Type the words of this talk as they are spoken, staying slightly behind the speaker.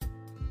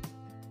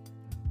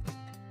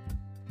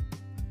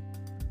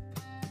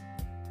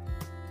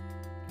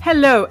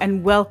Hello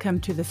and welcome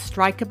to the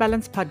Strike a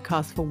Balance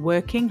podcast for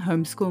working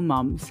homeschool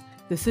moms.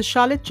 This is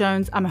Charlotte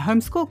Jones. I'm a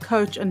homeschool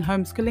coach and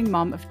homeschooling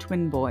mom of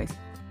twin boys.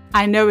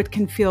 I know it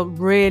can feel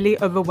really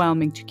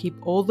overwhelming to keep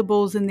all the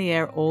balls in the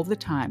air all the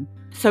time.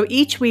 So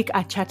each week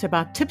I chat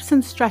about tips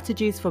and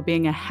strategies for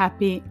being a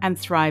happy and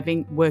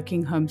thriving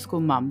working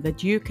homeschool mom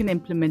that you can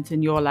implement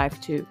in your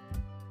life too.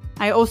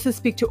 I also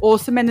speak to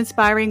awesome and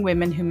inspiring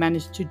women who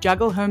manage to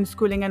juggle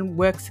homeschooling and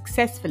work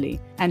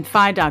successfully and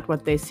find out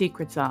what their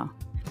secrets are.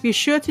 Be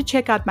sure to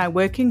check out my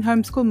Working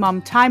Homeschool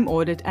Mom Time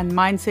Audit and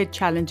Mindset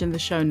Challenge in the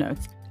show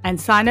notes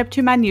and sign up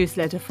to my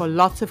newsletter for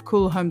lots of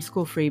cool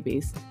homeschool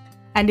freebies.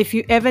 And if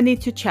you ever need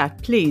to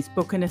chat, please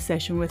book in a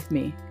session with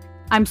me.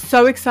 I'm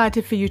so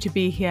excited for you to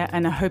be here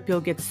and I hope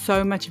you'll get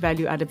so much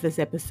value out of this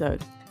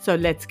episode. So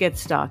let's get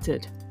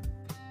started.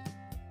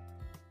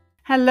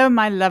 Hello,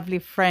 my lovely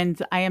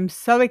friends. I am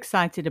so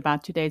excited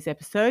about today's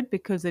episode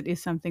because it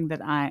is something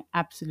that I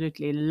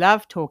absolutely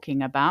love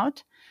talking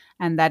about,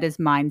 and that is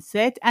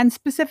mindset, and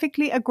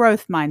specifically a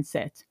growth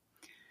mindset.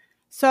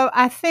 So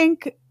I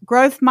think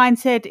growth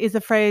mindset is a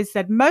phrase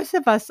that most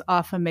of us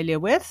are familiar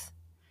with.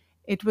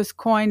 It was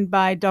coined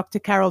by Dr.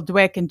 Carol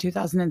Dweck in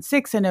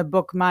 2006 in her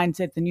book,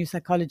 Mindset, The New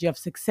Psychology of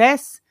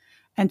Success.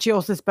 And she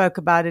also spoke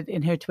about it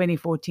in her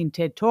 2014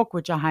 TED Talk,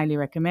 which I highly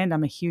recommend.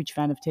 I'm a huge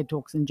fan of TED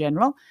Talks in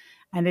general,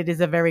 and it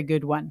is a very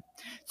good one.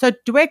 So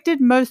Dweck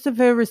did most of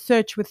her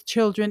research with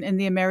children in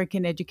the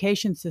American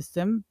education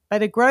system,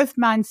 but a growth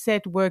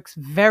mindset works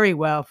very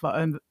well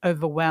for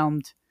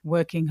overwhelmed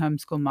working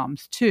homeschool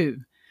moms too.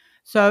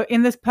 So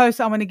in this post,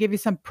 I want to give you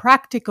some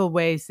practical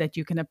ways that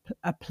you can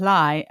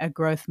apply a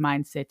growth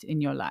mindset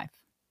in your life.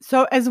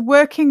 So as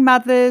working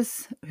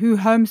mothers who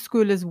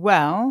homeschool as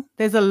well,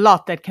 there's a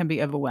lot that can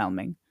be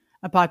overwhelming.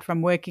 Apart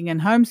from working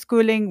and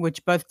homeschooling,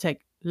 which both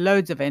take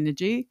loads of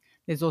energy,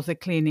 there's also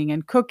cleaning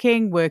and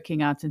cooking,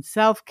 working out and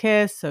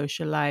self-care,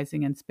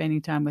 socializing and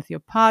spending time with your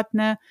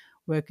partner,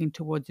 working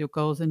towards your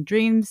goals and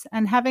dreams,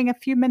 and having a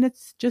few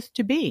minutes just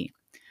to be.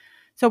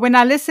 So when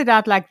I list it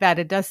out like that,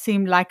 it does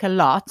seem like a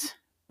lot.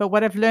 But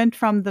what I've learned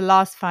from the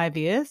last 5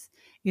 years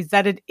is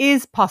that it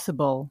is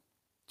possible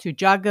to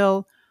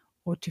juggle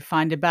or to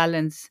find a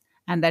balance,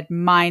 and that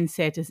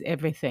mindset is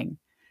everything.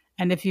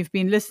 And if you've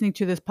been listening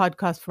to this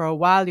podcast for a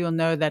while, you'll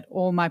know that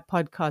all my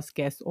podcast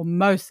guests, or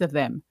most of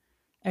them,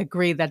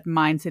 agree that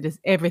mindset is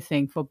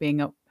everything for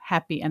being a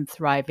happy and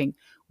thriving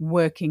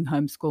working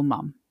homeschool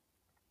mom.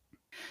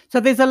 So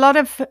there's a lot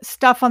of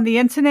stuff on the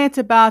internet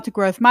about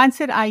growth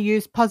mindset. I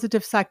use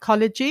Positive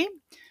Psychology.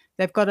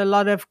 They've got a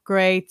lot of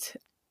great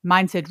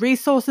mindset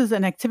resources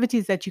and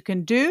activities that you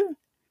can do.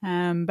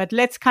 But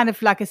let's kind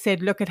of, like I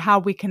said, look at how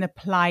we can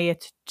apply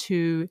it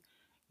to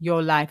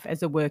your life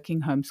as a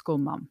working homeschool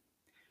mom.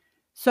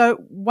 So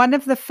one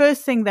of the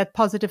first things that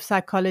positive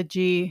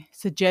psychology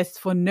suggests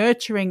for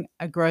nurturing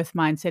a growth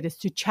mindset is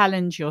to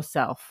challenge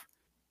yourself.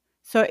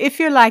 So if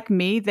you're like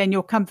me, then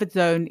your comfort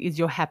zone is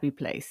your happy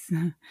place.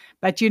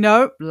 But you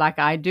know, like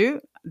I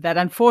do, that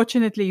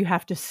unfortunately you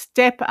have to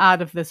step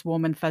out of this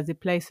warm and fuzzy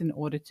place in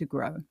order to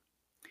grow.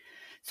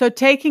 So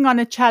taking on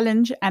a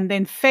challenge and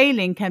then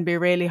failing can be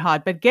really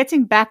hard, but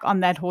getting back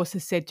on that horse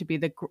is said to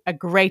be a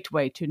great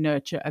way to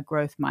nurture a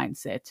growth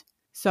mindset.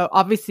 So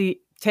obviously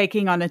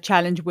taking on a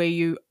challenge where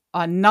you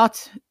are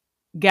not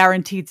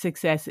guaranteed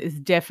success is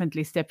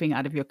definitely stepping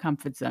out of your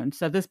comfort zone.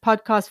 So this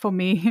podcast for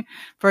me,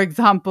 for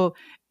example,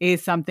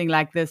 is something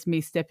like this,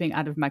 me stepping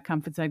out of my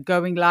comfort zone,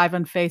 going live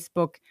on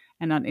Facebook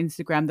and on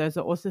Instagram. Those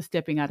are also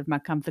stepping out of my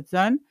comfort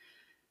zone.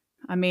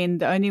 I mean,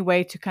 the only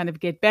way to kind of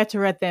get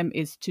better at them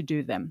is to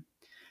do them.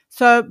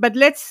 So, but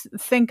let's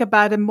think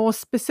about a more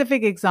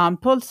specific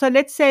example. So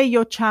let's say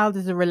your child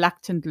is a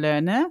reluctant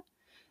learner.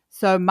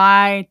 So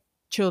my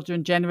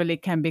children generally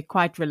can be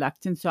quite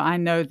reluctant. So I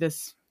know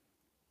this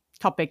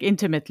topic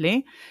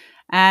intimately,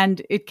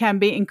 and it can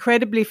be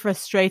incredibly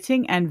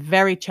frustrating and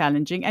very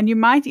challenging. And you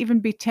might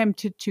even be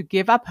tempted to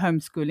give up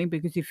homeschooling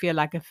because you feel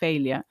like a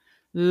failure.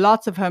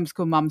 Lots of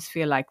homeschool moms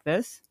feel like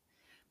this.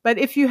 But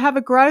if you have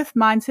a growth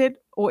mindset,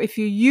 or if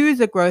you use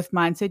a growth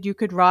mindset, you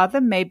could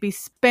rather maybe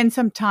spend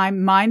some time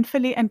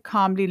mindfully and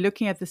calmly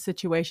looking at the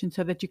situation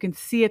so that you can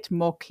see it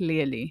more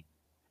clearly.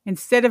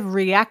 Instead of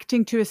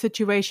reacting to a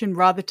situation,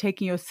 rather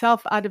taking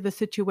yourself out of the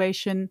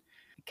situation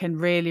can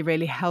really,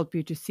 really help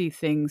you to see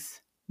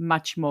things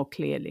much more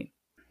clearly.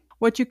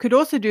 What you could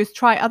also do is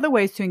try other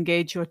ways to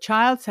engage your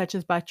child, such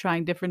as by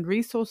trying different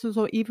resources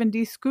or even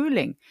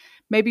deschooling.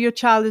 Maybe your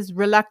child is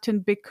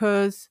reluctant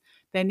because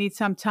they need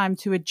some time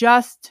to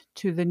adjust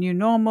to the new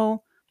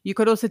normal. You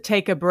could also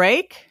take a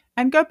break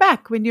and go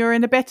back when you're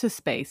in a better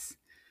space.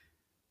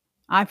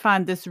 I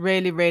find this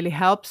really, really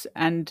helps.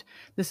 And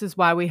this is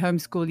why we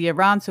homeschool year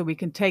round, so we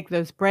can take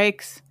those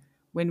breaks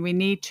when we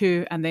need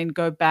to and then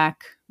go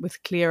back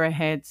with clearer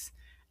heads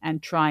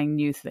and trying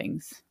new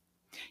things.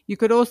 You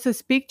could also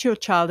speak to your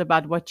child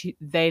about what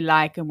they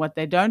like and what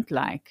they don't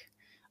like.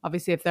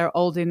 Obviously, if they're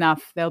old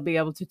enough, they'll be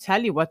able to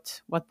tell you what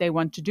they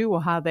want to do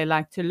or how they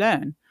like to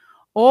learn.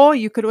 Or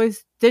you could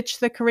always ditch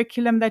the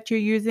curriculum that you're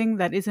using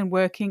that isn't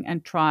working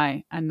and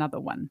try another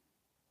one.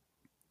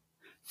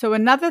 So,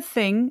 another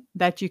thing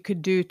that you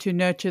could do to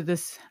nurture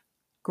this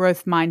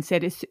growth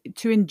mindset is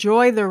to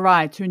enjoy the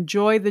ride, to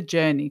enjoy the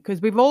journey,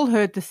 because we've all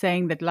heard the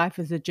saying that life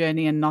is a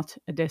journey and not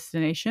a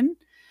destination.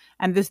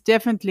 And this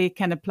definitely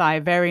can apply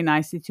very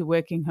nicely to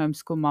working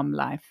homeschool mom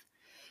life.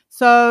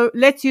 So,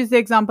 let's use the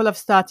example of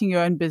starting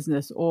your own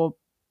business or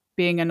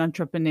being an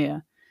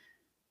entrepreneur.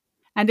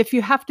 And if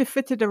you have to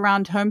fit it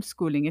around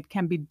homeschooling, it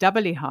can be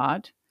doubly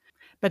hard.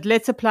 But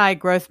let's apply a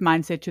growth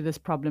mindset to this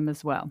problem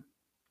as well.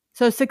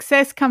 So,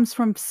 success comes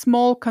from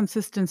small,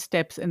 consistent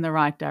steps in the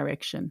right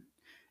direction.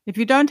 If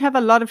you don't have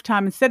a lot of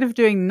time, instead of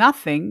doing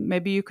nothing,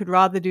 maybe you could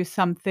rather do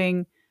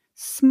something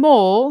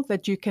small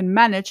that you can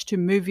manage to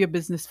move your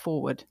business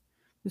forward.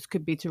 This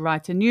could be to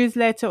write a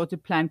newsletter or to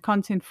plan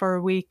content for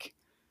a week.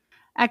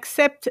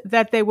 Accept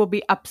that there will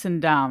be ups and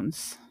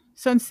downs.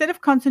 So instead of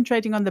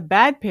concentrating on the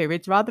bad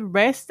periods, rather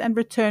rest and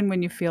return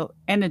when you feel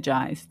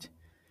energized.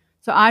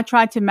 So I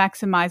try to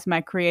maximize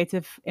my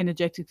creative,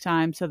 energetic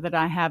time so that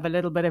I have a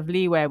little bit of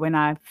leeway when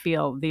I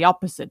feel the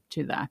opposite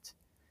to that.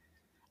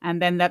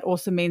 And then that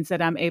also means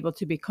that I'm able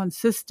to be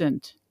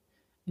consistent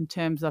in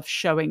terms of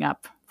showing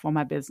up for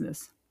my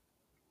business.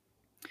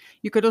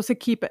 You could also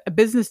keep a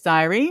business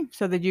diary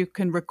so that you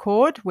can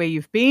record where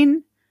you've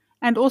been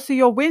and also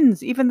your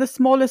wins, even the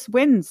smallest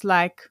wins,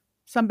 like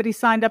somebody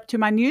signed up to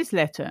my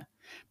newsletter.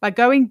 By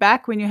going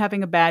back when you're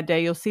having a bad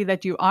day, you'll see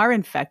that you are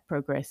in fact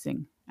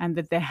progressing and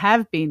that there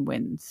have been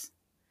wins.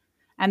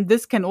 And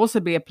this can also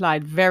be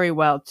applied very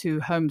well to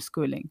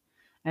homeschooling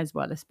as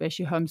well,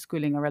 especially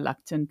homeschooling a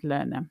reluctant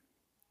learner.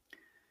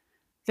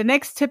 The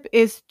next tip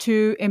is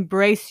to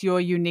embrace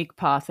your unique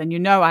path. And you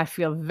know, I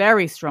feel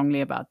very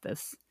strongly about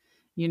this.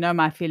 You know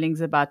my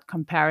feelings about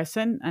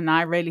comparison, and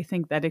I really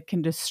think that it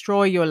can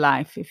destroy your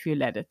life if you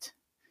let it.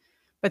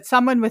 But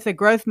someone with a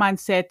growth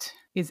mindset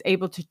is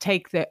able to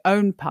take their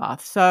own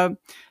path. So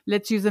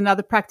let's use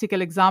another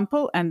practical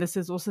example. And this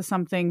is also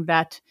something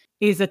that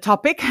is a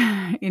topic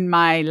in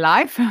my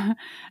life.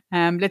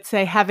 Let's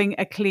say having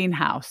a clean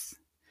house.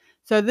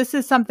 So this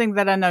is something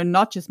that I know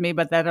not just me,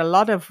 but that a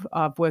lot of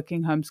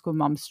working homeschool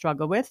moms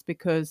struggle with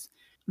because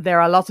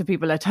there are lots of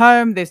people at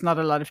home. There's not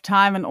a lot of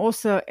time. And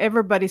also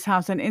everybody's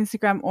house on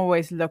Instagram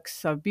always looks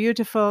so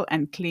beautiful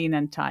and clean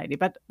and tidy.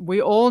 But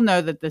we all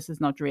know that this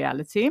is not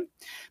reality.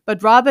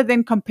 But rather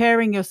than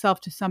comparing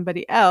yourself to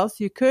somebody else,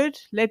 you could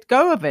let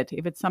go of it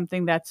if it's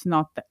something that's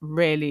not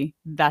really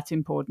that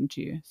important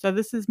to you. So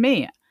this is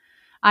me.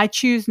 I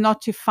choose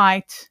not to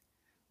fight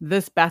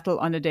this battle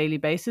on a daily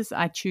basis.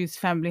 I choose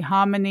family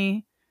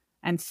harmony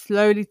and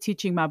slowly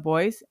teaching my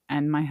boys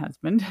and my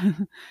husband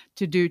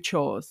to do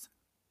chores.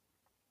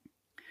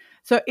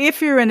 So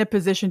if you're in a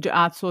position to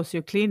outsource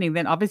your cleaning,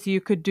 then obviously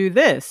you could do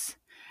this.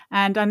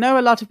 And I know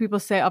a lot of people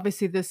say,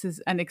 obviously, this is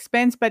an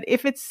expense, but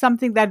if it's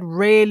something that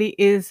really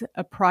is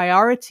a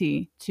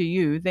priority to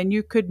you, then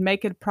you could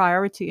make it a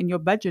priority in your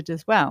budget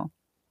as well.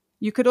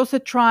 You could also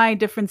try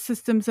different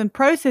systems and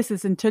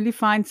processes until you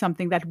find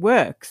something that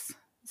works.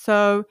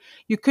 So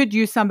you could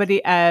use somebody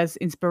as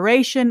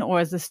inspiration or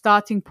as a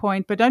starting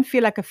point, but don't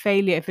feel like a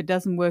failure if it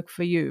doesn't work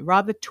for you.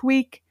 Rather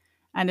tweak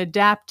and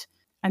adapt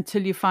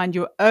until you find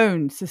your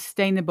own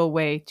sustainable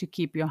way to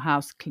keep your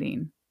house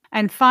clean.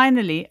 And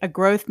finally, a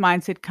growth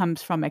mindset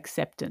comes from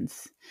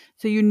acceptance.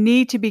 So you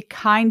need to be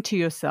kind to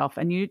yourself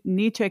and you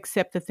need to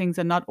accept that things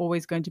are not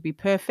always going to be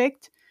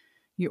perfect.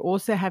 You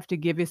also have to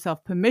give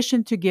yourself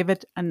permission to give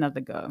it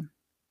another go.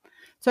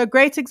 So a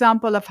great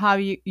example of how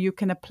you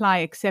can apply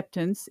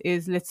acceptance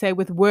is, let's say,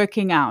 with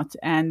working out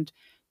and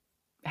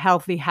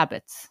healthy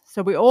habits.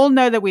 So we all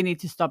know that we need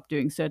to stop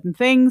doing certain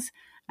things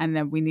and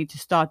then we need to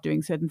start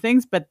doing certain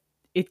things, but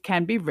it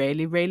can be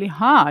really, really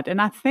hard.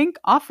 And I think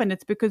often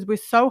it's because we're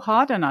so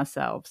hard on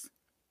ourselves.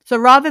 So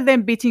rather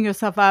than beating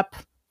yourself up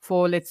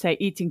for, let's say,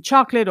 eating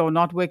chocolate or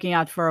not working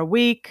out for a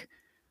week,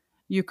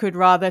 you could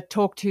rather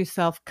talk to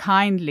yourself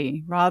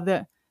kindly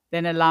rather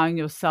than allowing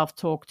your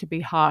self-talk to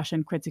be harsh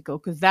and critical,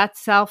 because that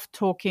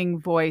self-talking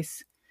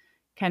voice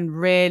can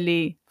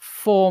really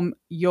form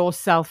your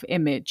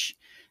self-image.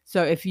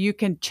 So if you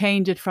can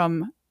change it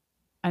from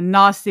a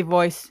nasty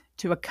voice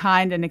to a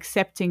kind and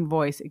accepting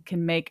voice, it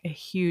can make a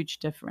huge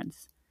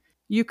difference.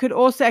 You could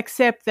also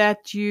accept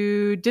that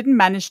you didn't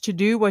manage to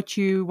do what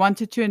you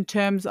wanted to in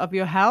terms of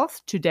your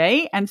health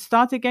today and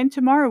start again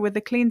tomorrow with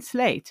a clean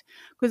slate.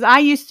 Because I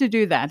used to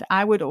do that.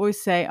 I would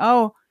always say,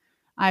 oh,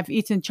 I've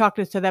eaten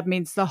chocolate, so that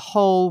means the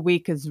whole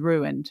week is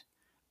ruined.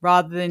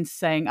 Rather than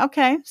saying,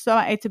 okay, so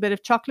I ate a bit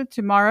of chocolate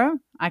tomorrow,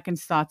 I can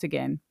start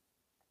again.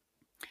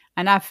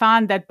 And I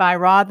found that by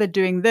rather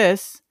doing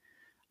this,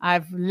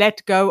 I've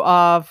let go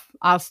of,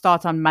 I'll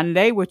start on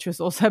Monday, which was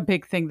also a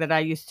big thing that I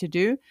used to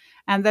do,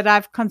 and that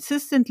I've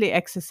consistently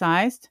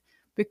exercised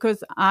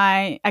because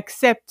I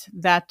accept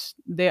that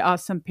there are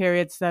some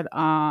periods that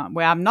are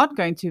where I'm not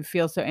going to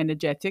feel so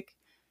energetic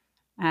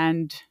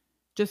and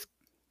just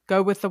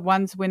go with the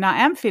ones when I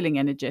am feeling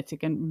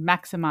energetic and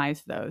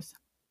maximize those.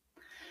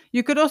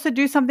 You could also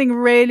do something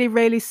really,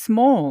 really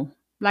small,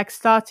 like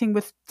starting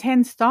with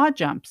 10 star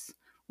jumps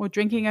or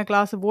drinking a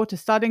glass of water,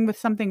 starting with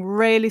something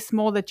really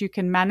small that you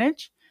can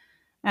manage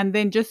and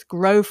then just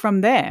grow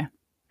from there.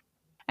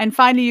 And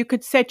finally, you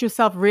could set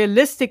yourself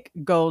realistic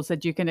goals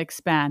that you can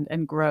expand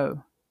and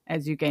grow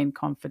as you gain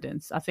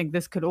confidence. I think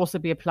this could also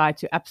be applied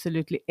to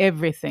absolutely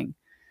everything.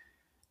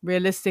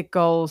 Realistic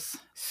goals,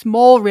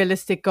 small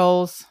realistic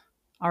goals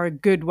are a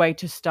good way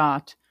to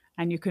start,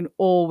 and you can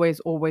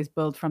always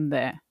build from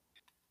there.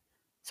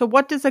 So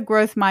what does a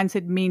growth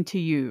mindset mean to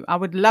you? I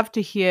would love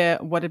to hear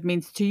what it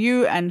means to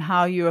you and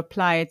how you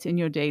apply it in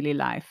your daily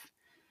life.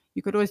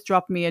 You could always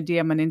drop me a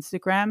DM on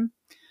Instagram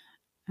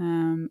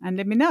and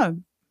let me know,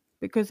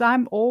 because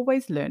I'm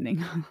always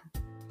learning.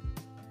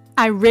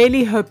 I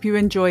really hope you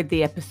enjoyed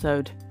the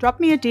episode. Drop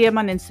me a DM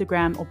on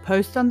Instagram or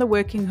post on the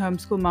Working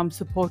Homeschool Mom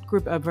support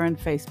group over on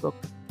Facebook,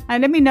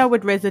 and let me know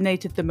what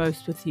resonated the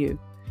most with you.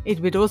 It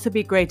would also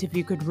be great if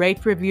you could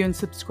rate, review, and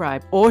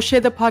subscribe, or share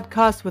the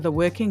podcast with a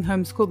working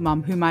homeschool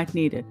mom who might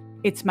need it.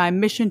 It's my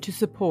mission to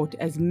support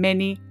as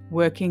many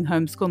working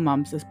homeschool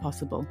moms as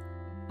possible.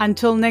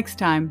 Until next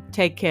time,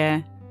 take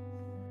care